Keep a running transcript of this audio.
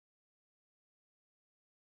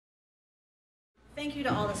Thank you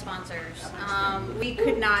to all the sponsors. We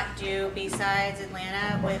could not do B-Sides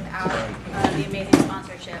Atlanta without the amazing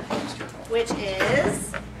sponsorship, which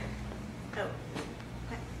is, all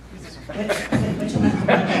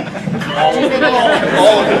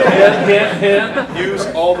of it. Use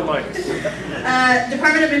all the mics.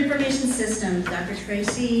 Department of Information Systems, Dr.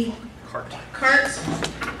 Tracy Cart.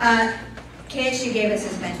 KHG gave us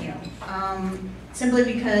his venue, simply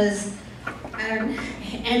because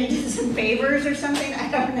Andy did some favors or something,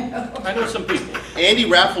 I don't know. I know some people. Andy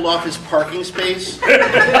raffled off his parking space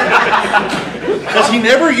because he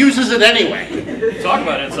never uses it anyway. Talk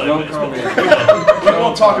about inside No business. comment. We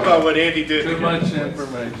won't talk about what Andy did. Too much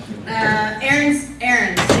information. Aaron's,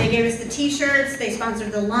 they gave us the t-shirts, they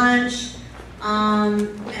sponsored the lunch,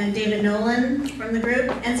 and David Nolan from the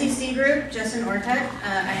group, NCC group, Justin Ortut, I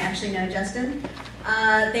actually know Justin.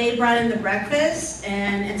 They brought in the breakfast,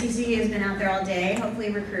 and NCC has been out there all day,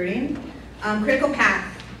 hopefully recruiting. Critical Path,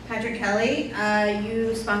 Patrick Kelly,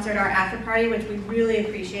 you sponsored our after party, which we really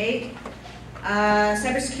appreciate.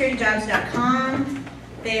 Cybersecurityjobs.com,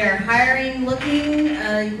 they are hiring, looking,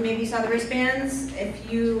 maybe you saw the wristbands. If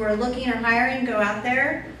you are looking or hiring, go out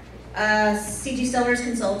there. CG Silver's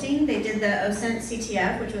Consulting, they did the OSENT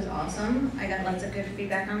CTF, which was awesome. I got lots of good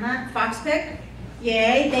feedback on that. FoxPick,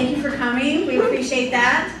 yay, thank you for coming, we appreciate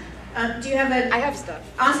that. Do you have a... I have stuff.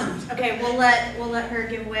 Awesome, okay, we'll let her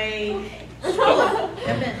give away... Jump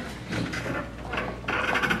in.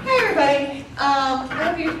 Hi everybody. I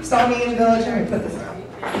hope you saw me in the village. I'm going to put this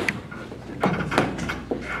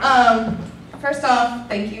on. First off,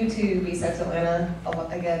 thank you to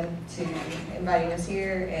BSidesATL again to inviting us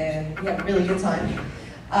here, and we had a really good time.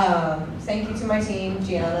 Thank you to my team,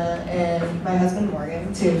 Gianna, and my husband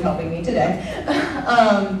Morgan, to helping me today.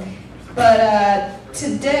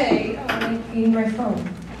 Today, I need my phone.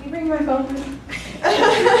 Can you bring my phone, please?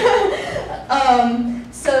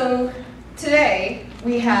 So today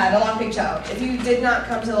we had a lockpick challenge. If you did not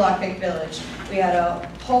come to the lockpick village, we had a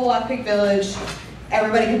whole lockpick village.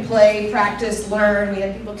 Everybody could play, practice, learn. We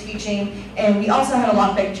had people teaching, and we also had a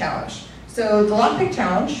lockpick challenge. So the lockpick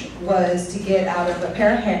challenge was to get out of a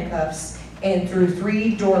pair of handcuffs and through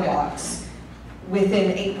 3 door locks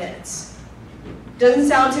within 8 minutes. Doesn't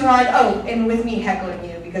sound too hard. Oh, and with me heckling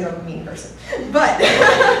you because I'm a mean person. But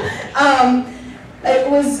it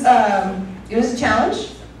was a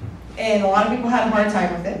challenge, and a lot of people had a hard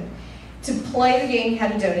time with it. To play the game, you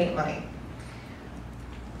had to donate money.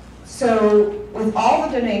 So with all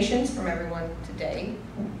the donations from everyone today,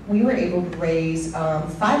 we were able to raise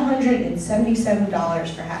 $577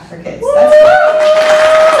 for Hat for Kids. That's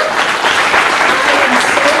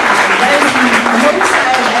the most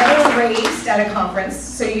I've ever raised at a conference.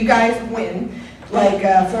 So you guys win like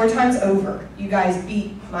 4 times over. You guys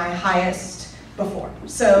beat my highest before.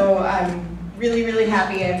 So I'm really, really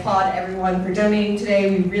happy. I applaud everyone for donating today.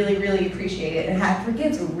 We really, really appreciate it. And Hat for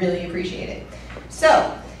Kids, we really appreciate it.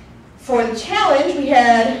 So for the challenge, we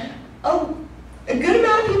had a good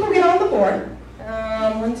amount of people get on the board.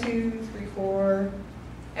 1, 2, 3, 4.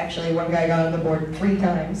 Actually, one guy got on the board 3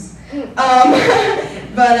 times.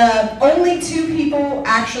 But only 2 people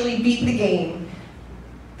actually beat the game.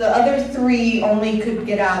 The other 3 only could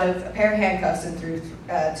get out of a pair of handcuffs and through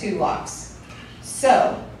 2 locks.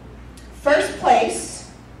 So, first place,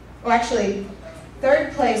 well actually,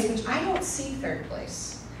 3rd place, which I don't see 3rd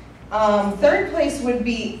place. 3rd place would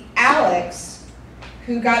be Alex,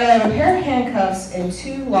 who got out of a pair of handcuffs and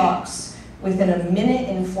 2 locks within 1 minute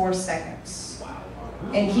and 4 seconds. Wow.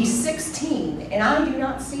 And he's 16, and I do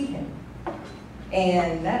not see him.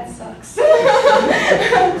 And that sucks.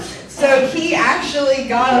 So he actually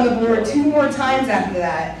got on the board 2 more times after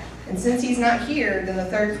that. And since he's not here, then the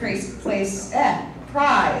 3rd place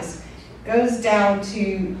prize goes down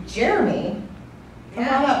to Jeremy. Come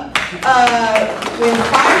on up. With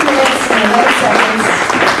 5 minutes and 11 seconds,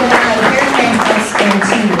 get out of pair of handcuffs and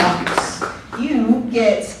 2 locks. You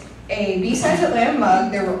get a BSidesATL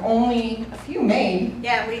mug. There were only a few made.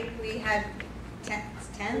 Yeah, we had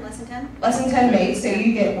 10, less than 10? Less than 10 made, so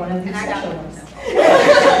you get one of these special ones. So.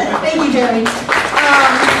 Thank you, Jeremy.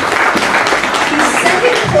 The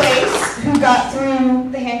 2nd place, who got through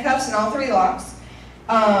the handcuffs and all 3 locks,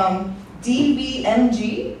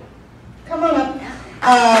 DBMG. Come on up.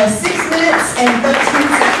 6 minutes and 13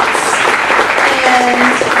 seconds. And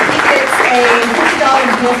he gets a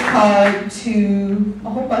 $50 gift card to a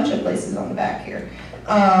whole bunch of places on the back here.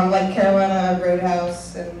 Like Carolina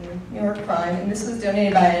Roadhouse and New York Prime. And this was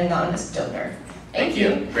donated by an anonymous donor. Thank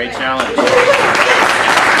you. Great challenge. And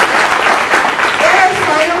our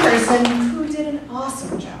final person who did an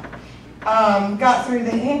awesome job got through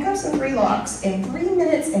the handcuffs and 3 locks in 3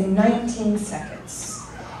 minutes and 19 seconds.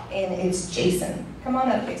 And it's Jason. Come on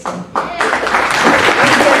up, Jason. He gets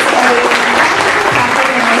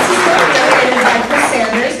donated by Chris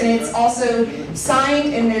Sanders, and it's also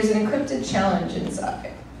signed, and there's an encrypted challenge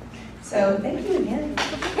inside. So thank you again.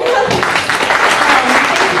 Thank you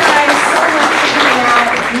guys so much for coming out.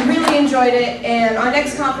 We really enjoyed it, and our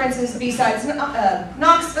next conference is BSides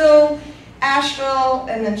Knoxville, Asheville,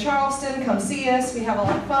 and then Charleston. Come see us. We have a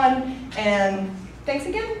lot of fun, and thanks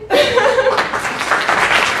again.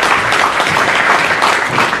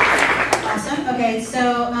 Awesome. Okay,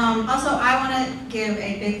 so also I want to give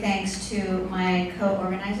a big thanks to my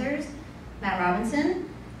co-organizers, Matt Robinson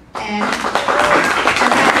and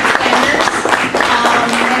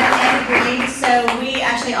Reed. So we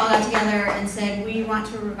actually all got together and said we want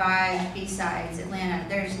to revive BSides Atlanta.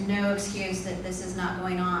 There's no excuse that this is not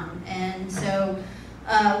going on, and so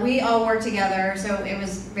we all worked together. So it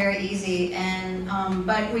was very easy, and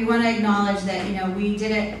but we want to acknowledge that we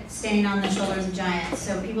did it standing on the shoulders of giants.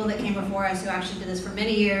 So people that came before us who actually did this for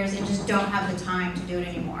many years and just don't have the time to do it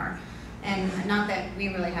anymore. And not that we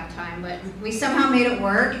really have time, but we somehow made it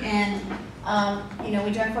work, and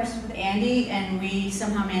we joined forces with Andy, and we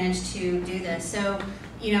somehow managed to do this. So,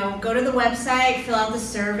 go to the website, fill out the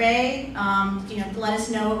survey, let us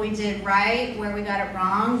know what we did right, where we got it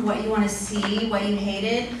wrong, what you want to see, what you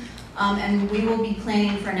hated, and we will be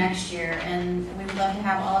planning for next year, and we would love to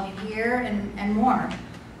have all of you here and more.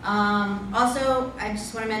 Also, I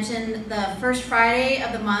just want to mention the first Friday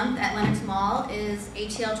of the month at Lenox Mall is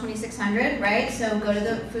ATL 2600, right? So go to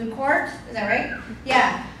the food court, is that right?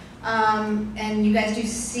 Yeah. And you guys do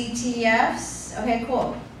CTFs? Okay,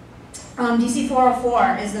 cool. DC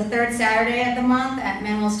 404 is the third Saturday of the month at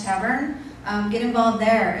Manuel's Tavern. Get involved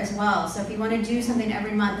there as well. So if you want to do something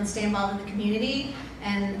every month and stay involved in the community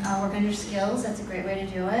and work on your skills, that's a great way to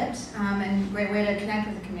do it, and a great way to connect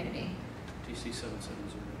with the community. DC 770.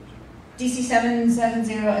 DC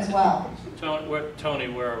 770 as well. Tony,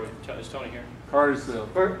 where are we? Is Tony here? Cartersville.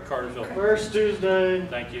 Cartersville. First Tuesday.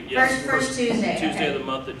 Thank you. Yes, First Tuesday. Tuesday Okay. of the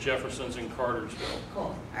month at Jefferson's in Cartersville. Cool.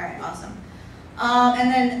 All right. Awesome.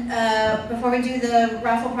 And then before we do the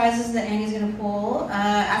raffle prizes that Annie's going to pull,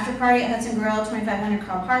 after party at Hudson Grill, 2500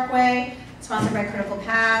 Carl Parkway, sponsored by Critical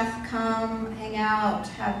Path. Come hang out,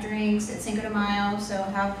 have drinks. It's Cinco de Mayo, so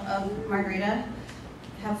have a margarita.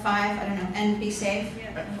 Have 5, I don't know, and be safe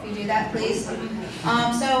if you do that, please. So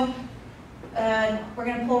we're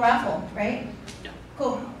gonna pull raffle, right? Yeah.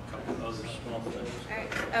 Cool. A couple of other small things. All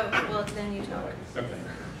right. Oh, well, then you talk. Okay.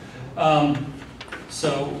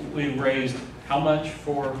 So we raised how much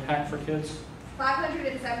for Hack for Kids?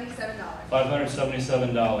 $577.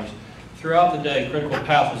 $577. Throughout the day, Critical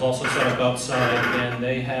Path was also set up outside, and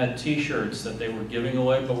they had T-shirts that they were giving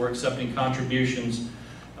away, but we're accepting contributions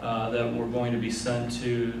that were going to be sent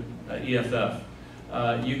to EFF.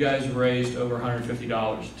 You guys raised over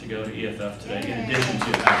 $150 to go to EFF today, in addition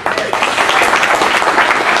to that.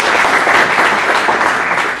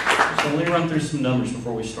 So let me run through some numbers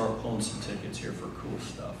before we start pulling some tickets here for cool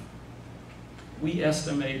stuff. We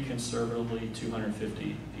estimate conservatively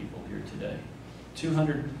 250 people here today.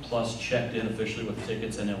 200 plus checked in officially with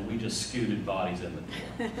tickets, and then we just scooted bodies in the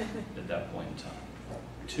door at that point in time.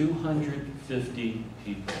 250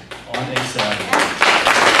 people on a Saturday.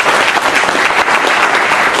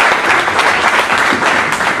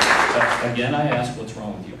 Again, I ask, what's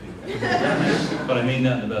wrong with you people? But I mean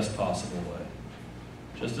that in the best possible way.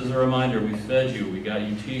 Just as a reminder, we fed you, we got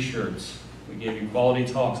you T-shirts, we gave you quality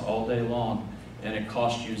talks all day long, and it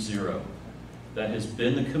cost you $0. That has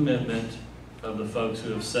been the commitment of the folks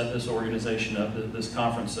who have set this organization up, this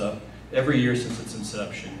conference up, every year since its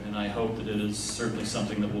inception, and I hope that it is certainly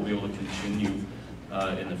something that we'll be able to continue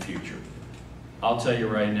in the future. I'll tell you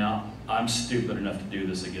right now, I'm stupid enough to do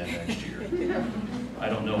this again next year. I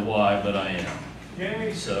don't know why, but I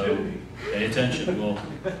am. So pay attention. We'll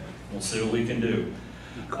see what we can do.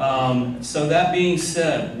 So that being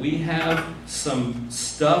said, we have some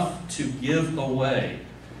stuff to give away.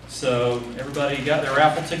 So everybody got their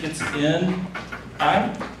raffle tickets in?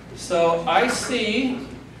 So I see.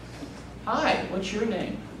 Hi, what's your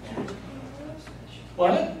name?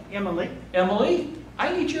 What? Emily. Emily?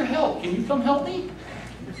 I need your help. Can you come help me?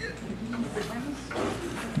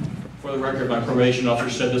 For the record, my probation officer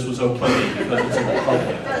said this was okay because it's in the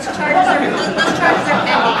public. Those charges are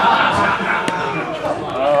pending.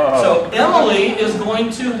 So Emily is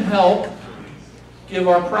going to help give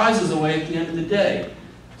our prizes away at the end of the day.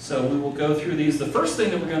 So we will go through these. The first thing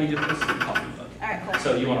that we're going to give is the coffee mug. All right, cool.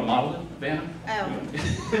 So you want to model it, Vanna? Oh.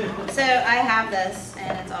 So I have this,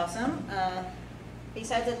 and it's awesome.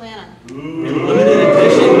 Besides Atlanta. Limited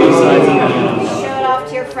edition besides Atlanta. Show it off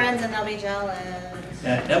to your friends and they'll be jealous.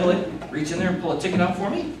 Emily, reach in there and pull a ticket out for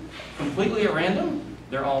me. Completely at random.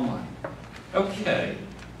 They're all mine. Okay.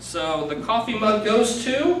 So the coffee mug goes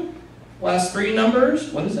to, last three numbers,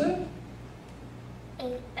 what is that?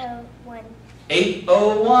 801.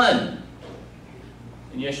 801.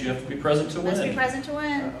 And yes, you have to be present to win. Must be present to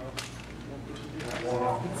win.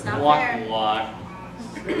 It's not Block, fair. block.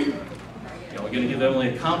 Y'all are going to give Emily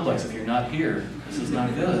a complex if you're not here. This is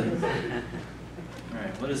not good. All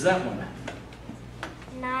right, what is that one?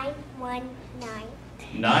 919.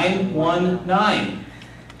 919.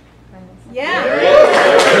 Yeah.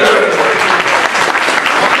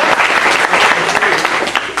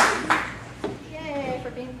 Yay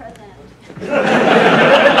for being present.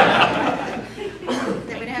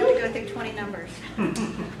 Then we'd have to go through 20 numbers.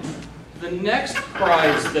 The next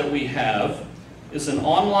prize that we have is an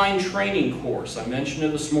online training course. I mentioned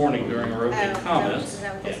it this morning during our opening comments. Is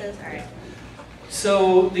that what this is? All right.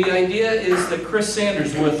 So the idea is that Chris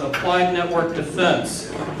Sanders with Applied Network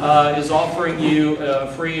Defense is offering you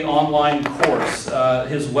a free online course.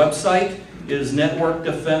 His website is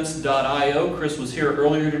networkdefense.io. Chris was here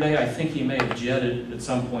earlier today. I think he may have jetted at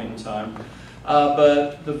some point in time.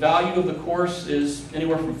 But the value of the course is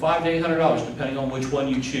anywhere from $500 to $800, depending on which one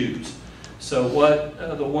you choose. So what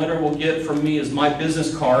the winner will get from me is my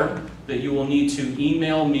business card that you will need to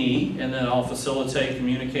email me, and then I'll facilitate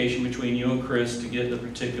communication between you and Chris to get the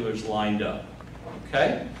particulars lined up.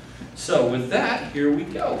 Okay? So with that, here we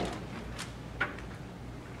go.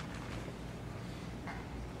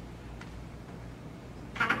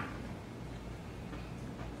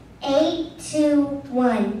 Eight, two,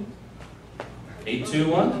 one.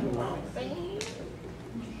 821?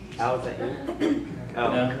 How is that you? Oh.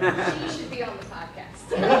 No. She should be on the podcast.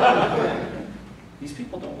 These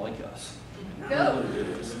people don't like us. No. I don't know what it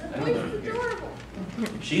is. I don't know. It's adorable.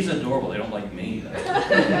 She's adorable. They don't like me.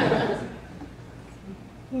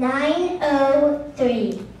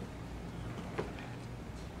 903.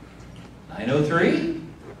 903?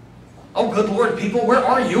 Oh, good Lord, people, where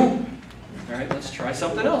are you? All right, let's try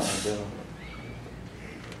something else.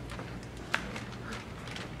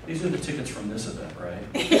 These are the tickets from this event, right?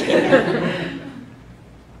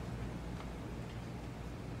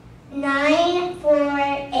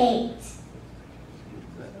 948.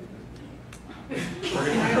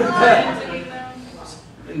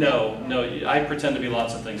 No, I pretend to be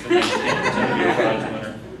lots of things. But I can't pretend to be a prize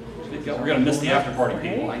winner. We're going to miss the after party,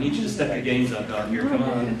 people. I need you to step your games up out here. Come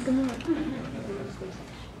on.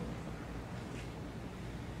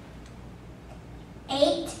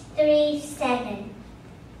 837.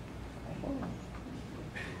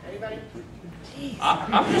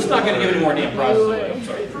 I'm just not going to give any more damn prizes away. I'm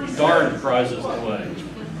sorry. Darn prizes away.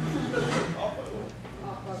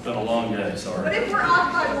 It's been a long day, But sorry. if we're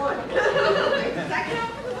off by one, does that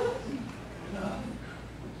count?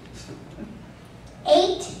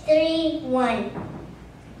 831.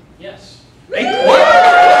 Yes. What?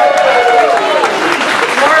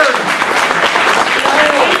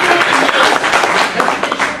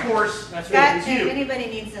 Scott, if anybody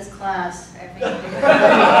needs this class, I think.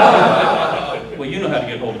 Well, you know how to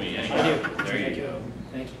get hold of me anyway. There you go.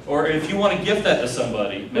 Thank you. Or if you want to gift that to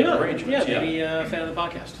somebody, make arrangements. Yeah, maybe a fan of the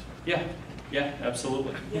podcast. Yeah,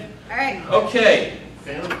 absolutely. All right. Okay.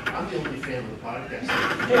 I'm the only fan of the podcast.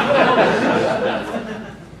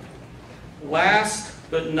 Last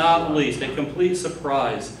but not least, a complete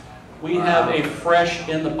surprise. We have a fresh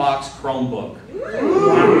in the box Chromebook.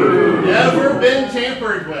 Never been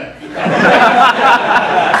tampered with.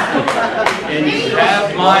 And you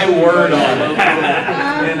have my word on it.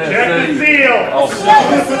 Check the seal. The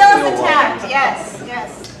seal is intact. Yes.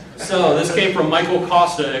 So this came from Michael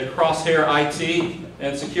Costa at Crosshair IT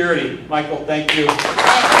and Security. Michael, thank you.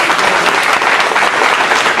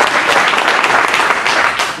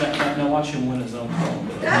 Now watch him win his own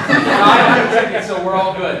Chromebook. So we're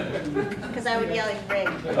all good. Because I would yell at Greg.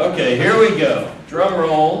 Okay, here we go. Drum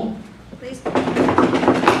roll. Please. All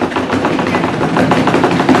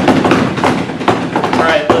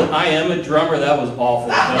right, look, I am a drummer. That was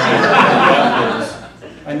awful.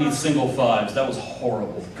 I need single fives. That was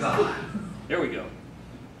horrible. God. Here we go.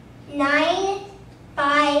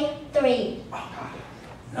 953.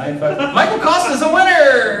 953. Michael Costa's a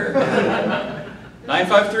winner.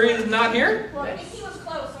 953 is not here? Well, I think he was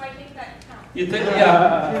close, so I think that counts. You think?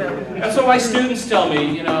 Yeah. That's what my students tell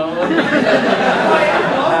me, you know.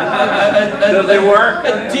 No, they weren't.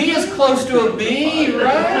 A D is close to a B,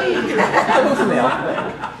 right?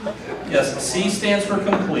 Yes, C stands for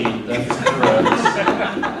complete. That's correct.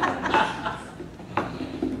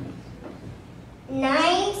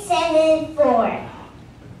 974.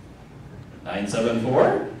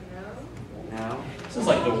 974? No. This is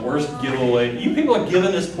like the worst giveaway. You people are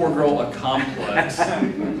giving this poor girl a complex.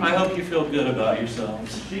 I hope you feel good about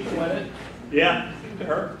yourselves. She can win it. Yeah. Give it to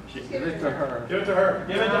her. Give it to her. Give it to her.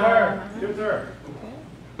 Give it to her. Give it to her.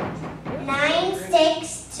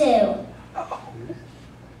 962.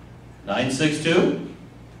 962?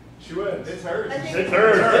 She wins. It's hers. I think- It's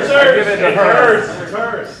hers. It's Give hers. it to It's her. hers. It's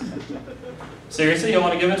hers. Seriously, you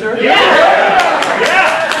want to give it to her? Yeah.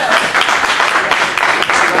 Yeah.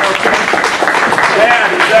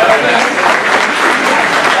 Dad, is that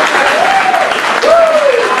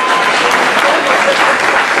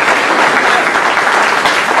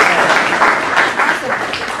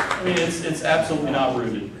I mean, it's absolutely not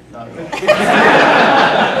rooted. Not at all.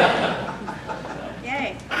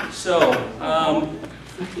 Yay. So,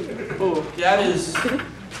 that is,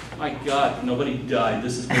 my God, nobody died.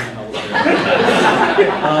 This has been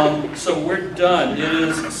hilarious. So we're done. It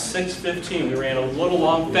is 6:15. We ran a little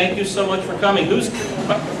long. Thank you so much for coming. Who is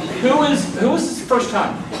this first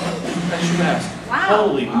time? I should ask. Wow.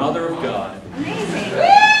 Holy Mother of God. Amazing.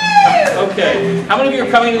 Okay, how many of you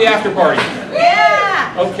are coming to the after party?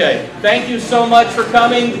 Yeah. Okay, thank you so much for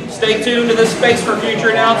coming. Stay tuned to this space for future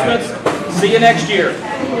announcements. See you next year.